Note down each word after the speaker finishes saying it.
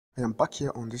I am back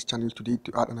here on this channel today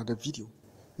to add another video.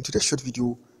 In today's short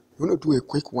video, we're going to do a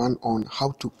quick one on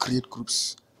how to create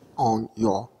groups on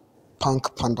your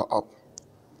Punkpanda app.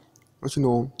 As you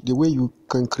know, the way you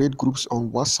can create groups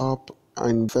on WhatsApp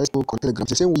and Facebook and Telegram,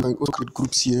 the same way you can also create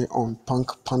groups here on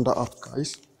Punkpanda app,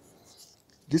 guys.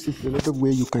 This is another way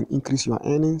you can increase your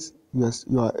earnings,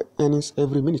 your earnings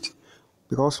every minute.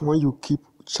 Because when you keep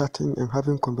chatting and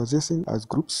having conversation as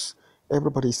groups,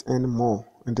 everybody is earning more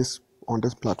on this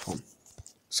platform.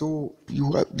 So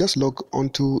you just log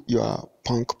onto your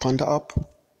Punkpanda app.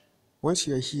 Once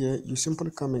you are here, you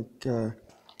simply come and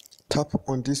tap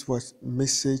on this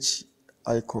message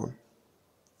icon,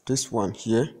 this one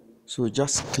here. So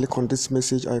just click on this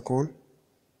message icon.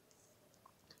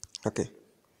 Okay,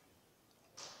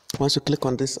 once you click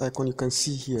on this icon, you can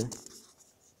see here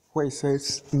where it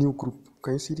says new group.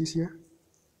 Can you see this here?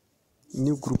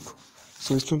 New group.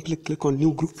 So you simply click on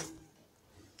new group.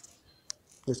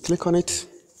 Just click on it,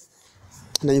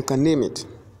 and then you can name it.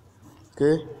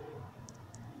 Okay,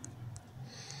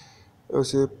 I'll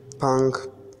say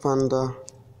Punkpanda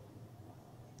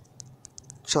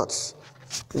chats.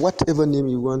 Whatever name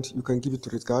you want, you can give it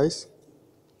to it, guys.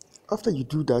 After you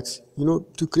do that,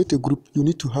 to create a group, you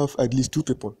need to have at least 2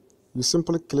 people. You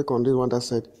simply click on the one that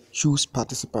said choose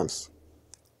participants.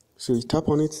 So you tap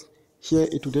on it. Here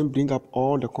it will then bring up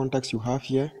all the contacts you have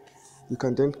here. You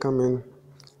can then come in,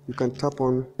 you can tap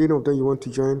on any of them you want to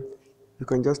join. You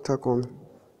can just tap on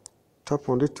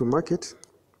it to mark it.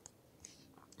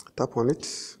 Tap on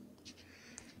it.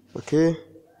 Okay,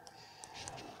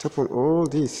 tap on all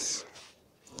this.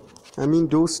 I mean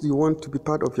those you want to be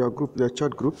part of your group, your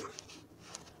chat group.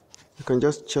 You can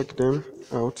just check them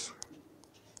out.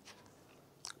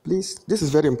 Please, this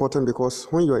is very important because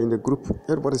when you are in the group,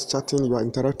 everybody's chatting, you are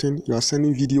interacting, you are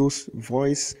sending videos,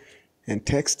 voice and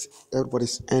text.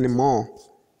 Everybody's earning more.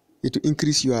 It will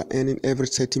increase your earning every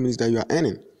 30 minutes that you are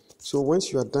earning. So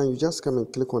once you are done, you just come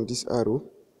and click on this arrow,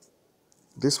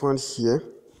 this one here.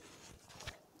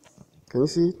 Can you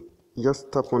see it? You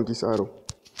just tap on this arrow.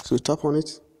 So you tap on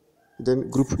it,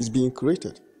 then group is being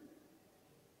created.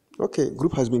 Okay,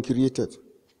 group has been created.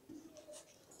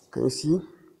 Can you see?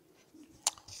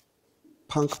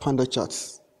 Punkpanda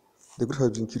chats. The group has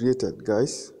been created,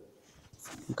 guys.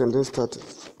 You can then start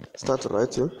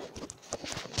writing.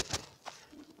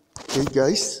 Okay,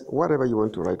 guys, whatever you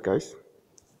want to write, guys.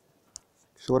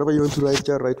 So whatever you want to write,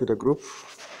 just write with the group.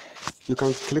 You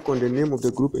can click on the name of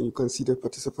the group and you can see the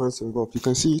participants involved. You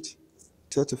can see it,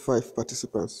 35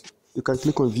 participants. You can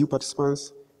click on view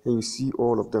participants and you see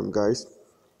all of them, guys.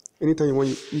 Anytime you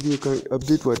want, you can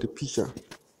update the picture.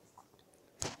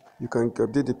 You can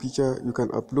update the picture. You can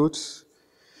upload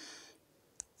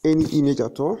any image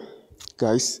at all,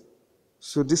 guys.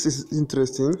 So this is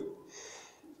interesting.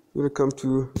 When it comes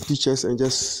to features and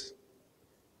just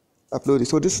upload it.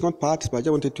 So this is not part, but I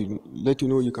just wanted to let you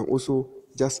know you can also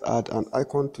just add an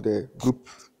icon to the group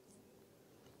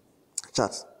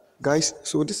chat, guys.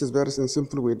 So this is very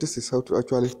simple way. This is how to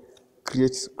actually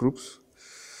create groups.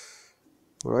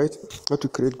 All right, how to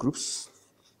create groups.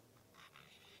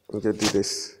 Okay, do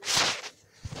this.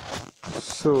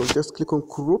 So just click on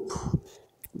group,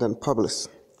 then publish.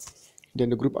 Then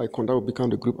the group icon, that will become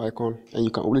the group icon, and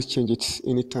you can always change it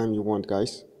anytime you want,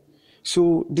 guys.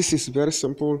 So this is very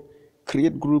simple.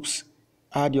 Create groups,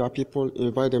 add your people,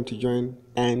 invite them to join,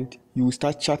 and you will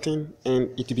start chatting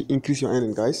and it will increase your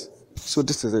earning, guys. So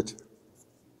this is it.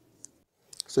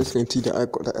 So as you can see, the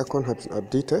icon has been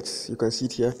updated. You can see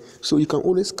it here. So you can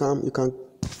always you can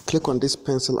click on this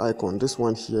pencil icon, this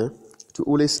one here, to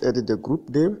always edit the group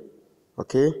name.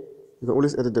 Okay, you can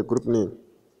always edit the group name.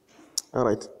 All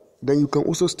right, then you can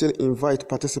also still invite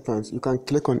participants. You can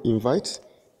click on invite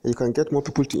and you can get more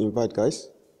people to invite, guys.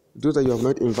 Those that you have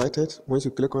not invited, once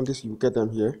you click on this, you get them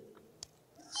here.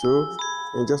 So,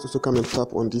 and just also come and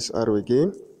tap on this arrow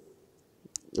again,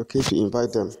 okay, to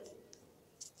invite them.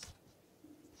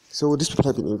 So these people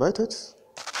have been invited,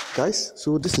 guys.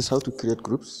 So this is how to create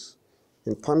groups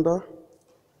in Panda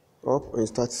app and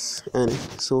start earning.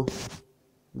 So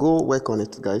go work on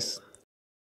it, guys.